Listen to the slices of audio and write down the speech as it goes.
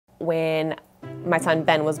when my son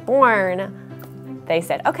Ben was born, they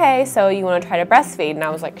said, okay, so you want to try to breastfeed? And I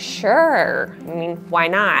was like, sure. I mean, why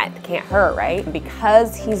not? It can't hurt, right?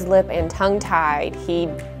 Because he's lip and tongue-tied, he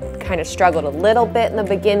kind of struggled a little bit in the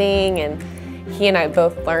beginning, and he and I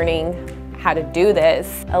both learning how to do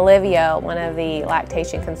this. Olivia, one of the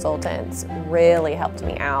lactation consultants, really helped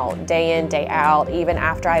me out day in, day out. Even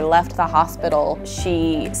after I left the hospital,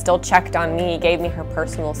 she still checked on me, gave me her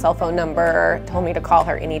personal cell phone number, told me to call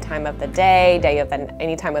her any time of the day,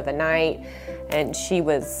 any time of the night, and she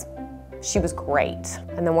was great.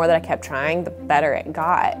 And the more that I kept trying, the better it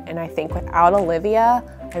got. And I think without Olivia,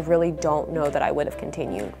 I really don't know that I would have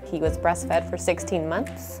continued. He was breastfed for 16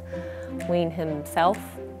 months, weaned himself.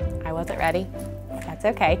 I wasn't ready. That's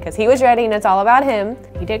okay, because he was ready and it's all about him.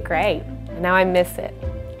 He did great, and now I miss it.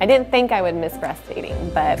 I didn't think I would miss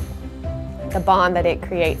breastfeeding, but the bond that it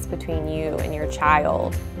creates between you and your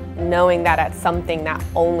child, knowing that it's something that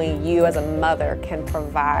only you as a mother can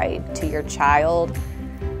provide to your child,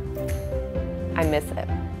 I miss it.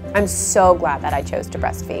 I'm so glad that I chose to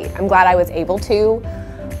breastfeed. I'm glad I was able to,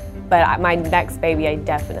 but my next baby, I'll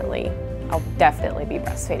definitely be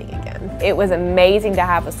breastfeeding again. It was amazing to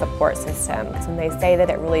have a support system, because when they say that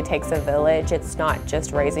it really takes a village, it's not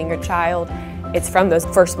just raising your child, it's from those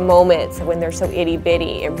first moments when they're so itty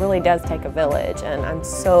bitty. It really does take a village, and I'm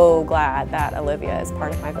so glad that Olivia is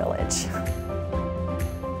part of my village.